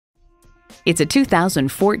It's a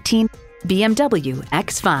 2014 BMW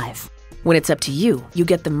X5. When it's up to you, you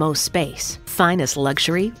get the most space, finest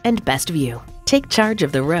luxury, and best view. Take charge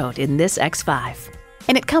of the road in this X5.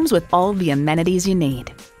 And it comes with all the amenities you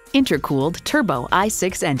need. Intercooled turbo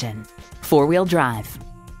i6 engine, 4-wheel drive,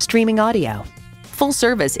 streaming audio,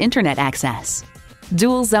 full-service internet access,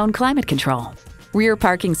 dual-zone climate control, rear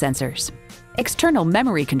parking sensors, external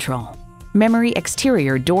memory control, memory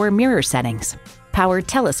exterior door mirror settings, power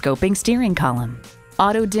telescoping steering column,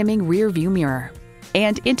 auto-dimming rear view mirror,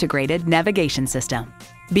 and integrated navigation system.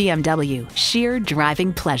 BMW, sheer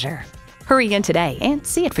driving pleasure. Hurry in today and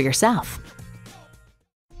see it for yourself.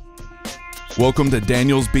 Welcome to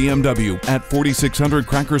Daniel's BMW at 4600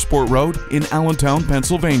 Crackersport Road in Allentown,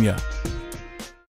 Pennsylvania.